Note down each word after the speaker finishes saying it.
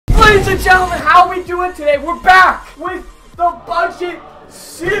and gentlemen, how we doing today? We're back with the budget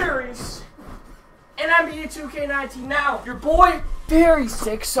series. And I'm being 2K19 now. Your boy, very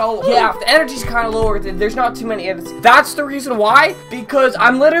sick, so yeah, if the energy's kind of lower, there's not too many edits. That's the reason why, because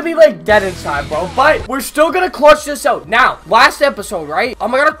I'm literally like dead inside, bro. But we're still gonna clutch this out. Now, last episode, right? I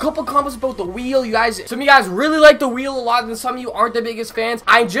got a couple comments about the wheel. Some of you guys really like the wheel a lot, and some of you aren't the biggest fans.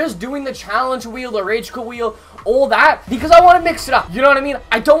 I'm just doing the challenge wheel, the rage quit wheel, all that, because I want to mix it up. You know what I mean?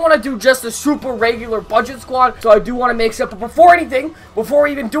 I don't want to do just a super regular budget squad, so I do want to mix it up. But before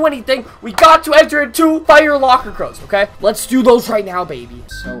we even do anything, we got to enter into fire locker codes, okay? Let's do those right now, baby.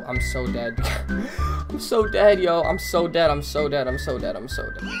 So, I'm so dead. I'm so dead, yo. I'm so dead. I'm so dead. I'm so dead. I'm so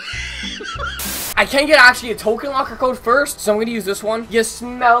dead. I can get actually a token locker code first, so I'm going to use this one. You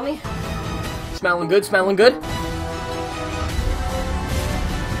smell me? Smelling good, smelling good.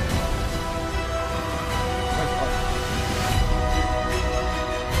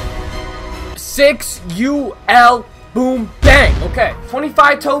 6 UL boom bang. Okay,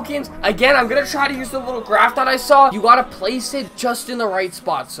 25 tokens. Again, I'm gonna try to use the little graph that I saw. You gotta place it just in the right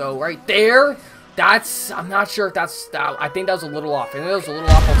spot. So right there, I'm not sure if that's that. I think that was a little off. I think that was a little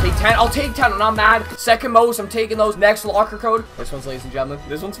off. I'll take 10. I'll take 10. I'm not mad. Second most, I'm taking those. Next locker code. This one's, ladies and gentlemen,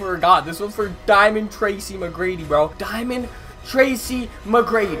 this one's for God. This one's for Diamond TRACY MCGRADY, bro. Diamond TRACY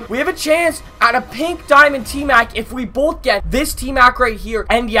MCGRADY. We have a chance at a pink diamond T-Mac if we both get this T-Mac right here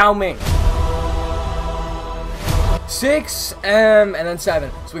and Yao Ming. 6 and then 7.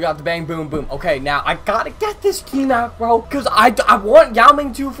 So we got the bang boom boom. Okay, now I gotta get this T-Mac, bro, because I want Yao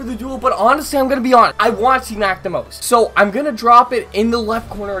Ming too for the duel, but honestly, I'm gonna be honest, I want T-Mac the most. So I'm gonna drop it in the left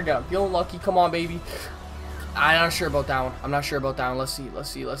corner again. I'm feeling lucky. Come on, baby. I'm not sure about that one. I'm not sure about that one. Let's see. No,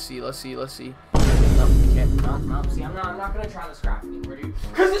 see, I'm not gonna try this craft anymore, dude,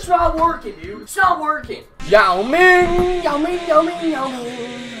 because it's not working, dude. It's not working. Yao Ming.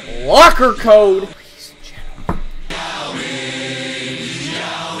 Locker code.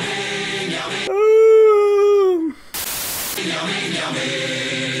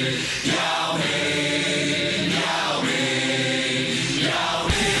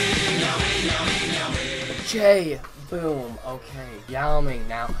 J boom. Okay, Yao Ming.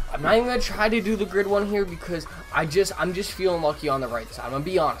 Now I'm not even gonna try to do the grid one here because I'm just feeling lucky on the right side. I'm gonna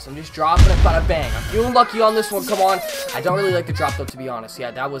be honest. I'm just dropping it, bada bang. I'm feeling lucky on this one. Come on. I don't really like the drop though, to be honest.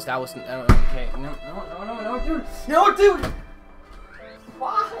 Yeah, that was okay. No, dude.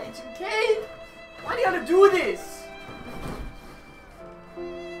 Why, 2K? Why do you gotta do this?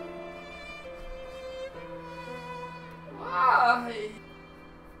 Why?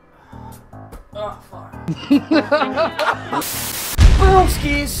 Oh, fuck.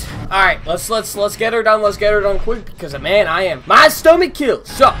 Skis. Alright, let's get her done. Let's get her done quick because, man, my stomach kills.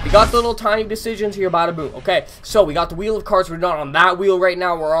 So, we got the little tiny decisions here, bada boom. Okay, so we got the wheel of cards. We're not on that wheel right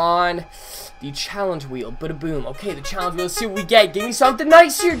now. We're on the challenge wheel, bada boom. Okay, the challenge wheel. Let's see what we get. Give me something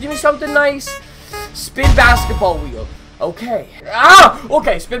nice here. Give me something nice. Spin basketball wheel. Okay.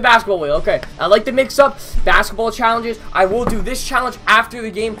 Okay, spin basketball wheel. Okay. I like to mix up basketball challenges. I will do this challenge after the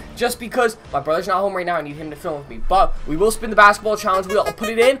game just because my brother's not home right now. I need him to film with me. But we will spin the basketball challenge wheel. I'll put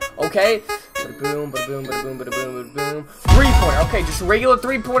it in. Okay. Bada boom, bada boom, bada boom, bada boom, bada boom. 3-pointer. Okay, just a regular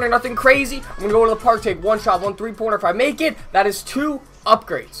 3-pointer, nothing crazy. I'm gonna go to the park, take one shot, one 3-pointer. If I make it, that is 2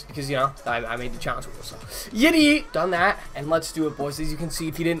 upgrades because, you know, I made the challenge wheel. So yiddy, done that, and let's do it, boys. As you can see,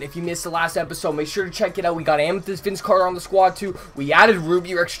 if you missed the last episode, make sure to check it out. We got Amethyst Vince Carter on the squad too. We added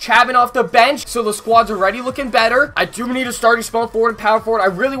Ruby Rex Chapman off the bench, so the squad's already looking better. I do need a starting small forward and power forward. I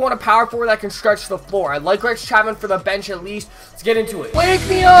really want a power forward that can stretch the floor. I like Rex Chapman for the bench at least. Let's get into it. Wake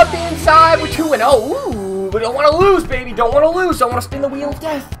me up inside. We're 2-0. Ooh, but don't want to lose, baby. Don't want to lose. Don't want to spin the wheel of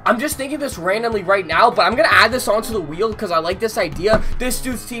death. I'm just thinking this randomly right now, but I'm gonna add this onto the wheel because I like this idea. This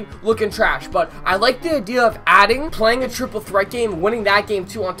dude's team looking trash, but I like the idea of playing a triple threat game, winning that game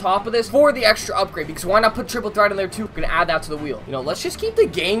too on top of this for the extra upgrade, because why not put triple threat in there too? I'm gonna add that to the wheel. You know, let's just keep the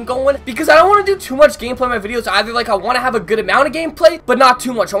game going because I don't want to do too much gameplay in my videos either. Like, I want to have a good amount of gameplay, but not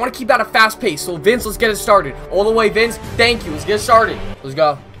too much. I want to keep that a fast pace. So Vince, let's get it started. All the way, Vince. Thank you. Let's get started. Let's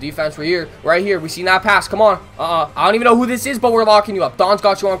go. Defense right here. We seen that pass. Come on. I don't even know who this is, but we're locking you up. Don's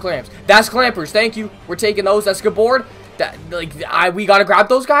got you on clamps. That's clampers. Thank you. We're taking those. That's good board. We gotta grab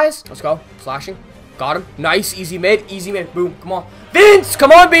those guys. Let's go. Slashing. Got him. Nice. Easy mid. Boom. Come on. Vince,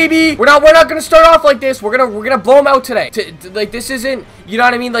 come on, baby. We're not gonna start off like this. We're gonna blow him out today. Like, this isn't, you know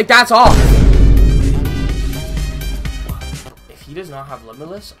what I mean? Like, that's off. If he does not have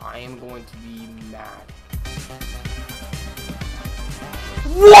Limitless, I am going to be mad.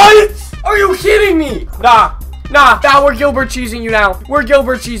 What? Are you kidding me? Nah, we're Gilbert cheesing you now. We're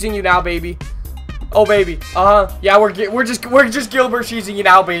Gilbert cheesing you now, baby. Oh, baby. Yeah, we're just Gilbert cheesing you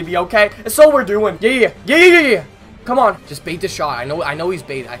now, baby, okay? That's all we're doing. Yeah. Come on. Just bait the shot. I know he's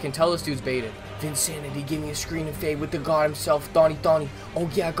baited. I can tell this dude's baited. Vinsanity, give me a screen and fade with the god himself. Donnie. Oh,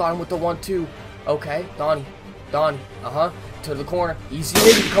 yeah, I got him with the 1-2. Okay, Donnie. To the corner. Easy,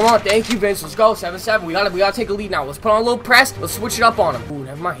 baby. Come on. Thank you, Vince. Let's go. 7-7. We gotta take a lead now. Let's put on a little press. Let's switch it up on him. Ooh,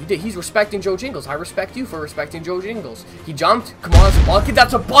 never mind. He's respecting Joe Jingles. I respect you for respecting Joe Jingles. He jumped. Come on, that's a bucket.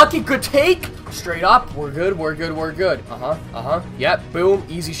 That's a bucket. Good take. Straight up. We're good. Yep. Boom.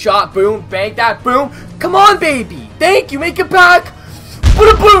 Easy shot. Boom. Bank that. Boom. Come on, baby. Thank you. Make it back. Put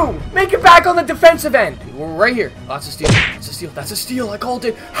a boom! Make it back on the defensive end. We're right here. Oh, that's a steal. That's a steal. I called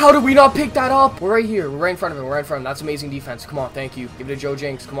it. How did we not pick that up? We're right here. We're right in front of him. That's amazing defense. Come on. Thank you. Give it to Joe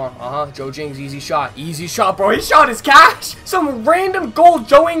Jinks. Come on. Joe Jinks. Easy shot. Easy shot, bro. He shot his cash. Some random gold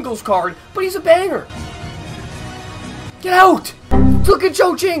Joe Ingles card, but he's a banger. Get out. Look at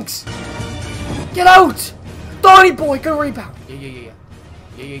Joe Jinks. Get out. Donnie boy. Good rebound. Yeah.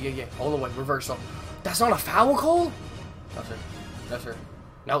 All the way. Reversal. That's not a foul call?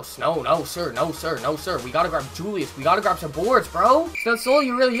 No, sir. No, sir. We gotta grab Julius. We gotta grab some boards, bro. That's all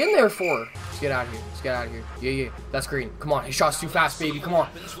you're really in there for. Let's get out of here. Yeah. That's green. Come on. His shot's too fast, baby. Come on.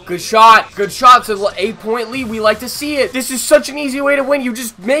 Good shot. It's a 8-point lead. We like to see it. This is such an easy way to win. You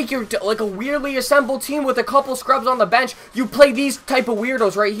just make your, like, a weirdly assembled team with a couple scrubs on the bench. You play these type of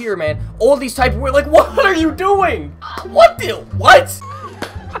weirdos right here, man. All these type of weird. Like, what are you doing? What? What?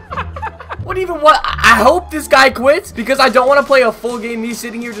 I hope this guy quits because I don't want to play a full game. Me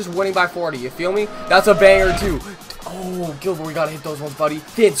sitting here just winning by 40. You feel me? That's a banger too. Oh, Gilbert, we gotta hit those ones, buddy.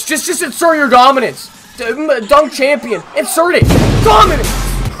 Vince, just insert your dominance. Dunk champion. Insert it. Dominance.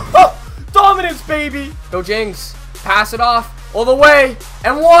 Oh, dominance, baby. Go Jings. Pass it off all the way.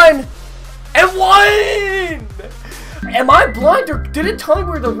 And one. Am I blind or did it tell me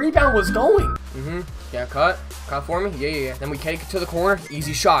where the rebound was going? Yeah, cut for me. Yeah. Then we take it to the corner.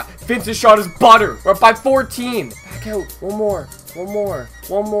 Easy shot. Vince's shot is butter. We're up by 14. Back out. One more.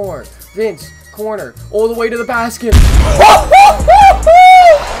 Vince, corner. All the way to the basket.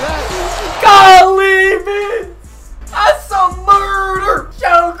 Golly, Vince. That's a murder.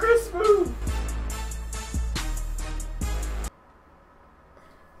 Shout Chris move.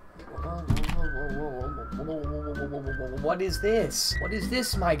 What is this? What is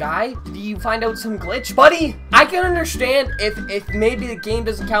this, my guy? Did you find out some glitch? Buddy, I can understand if maybe the game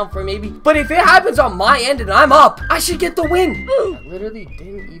doesn't count for maybe, but if it happens on my end and I'm up, I should get the win. That literally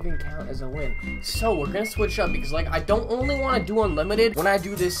didn't even count as a win. So we're gonna switch up because, like, I don't only want to do unlimited when I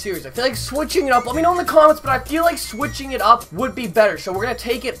do this series. I feel like switching it up, let me know in the comments, but I feel like switching it up would be better. So we're gonna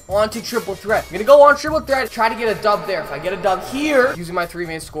take it onto triple threat. I'm gonna go on triple threat, try to get a dub there. If I get a dub here, using my 3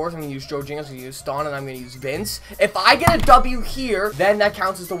 main scores, I'm gonna use Joe Jingles, I'm gonna use Ston, and I'm gonna use Vince. If I get a W here, then that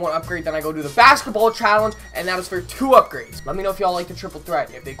counts as the 1 upgrade. Then I go do the basketball challenge, and that is for 2 upgrades. Let me know if y'all like the triple threat,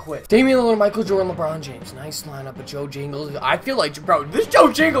 if they quit. Damian Lillard, Michael Jordan, LeBron James. Nice lineup of Joe Jingles. I feel like, bro, this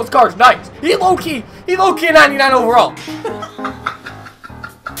Joe Jingles card's nice. He low-key 99 overall.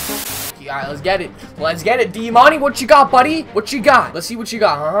 Alright, let's get it. D-Money, what you got, buddy? What you got? Let's see what you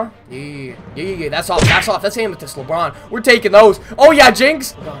got, Yeah. That's off. That's amethyst, LeBron. We're taking those. Oh, yeah,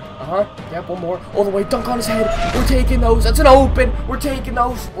 Jinx. Yep, one more. All the way, dunk on his head. We're taking those. That's an open. We're taking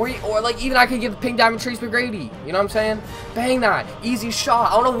those. Or like, even I could give Pink Diamond TRACY MCGRADY. You know what I'm saying? Bang that. Easy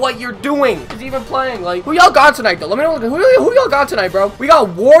shot. I don't know what you're doing. He's even playing. Like, who y'all got tonight, though? Let me know. Who y'all got tonight, bro? We got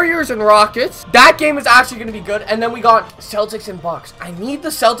Warriors and Rockets. That game is actually going to be good. And then we got Celtics and Bucks. I need the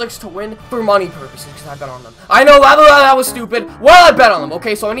Celtics to win for money purposes because I bet on them. I know that was stupid. Well, I bet on them.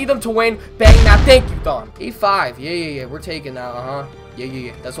 Okay, so I need them to win. Bang that. Thank you, Don. E5. Yeah. We're taking that.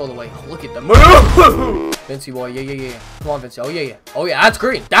 Yeah. That's all the way. Oh, look at the move. Vincey boy. Yeah. Come on, Vincey. Oh, yeah. That's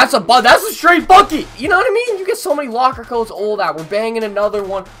green. That's a straight bucket. You know what I mean? You get so many locker codes. All that. We're banging another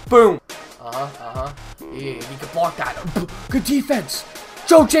one. Boom. Yeah. He can block that. Good defense.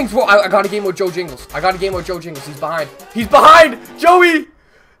 Joe Jinx. Bro, I got a game with Joe Jingles. He's behind. Joey.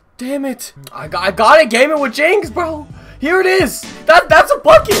 Damn it. I got a game with Jinx, bro. Here it is. That's a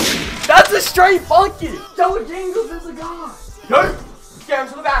bucket. That's a straight bucket. Joe Jingles is a god. Get him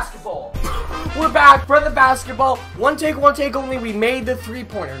to the basketball. We're back for the basketball. One take only. We made the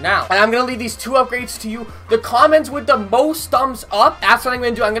 3-pointer now. And I'm going to leave these 2 upgrades to you. The comments with the most thumbs up, that's what I'm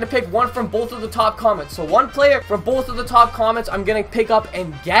going to do. I'm going to pick one from both of the top comments. So 1 player from both of the top comments I'm going to pick up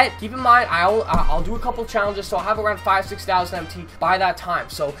and get. Keep in mind, I'll do a couple challenges. So I'll have around 5,000-6,000 MT by that time.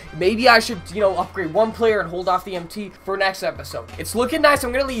 So maybe I should, upgrade 1 player and hold off the MT for next episode. It's looking nice.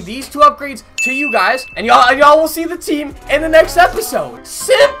 I'm going to leave these 2 upgrades to you guys. And y'all will see the team in the next episode.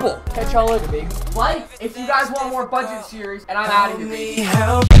 Simple. Catch y'all later, baby. Like if you guys want more budget series, and I'm out of here, baby.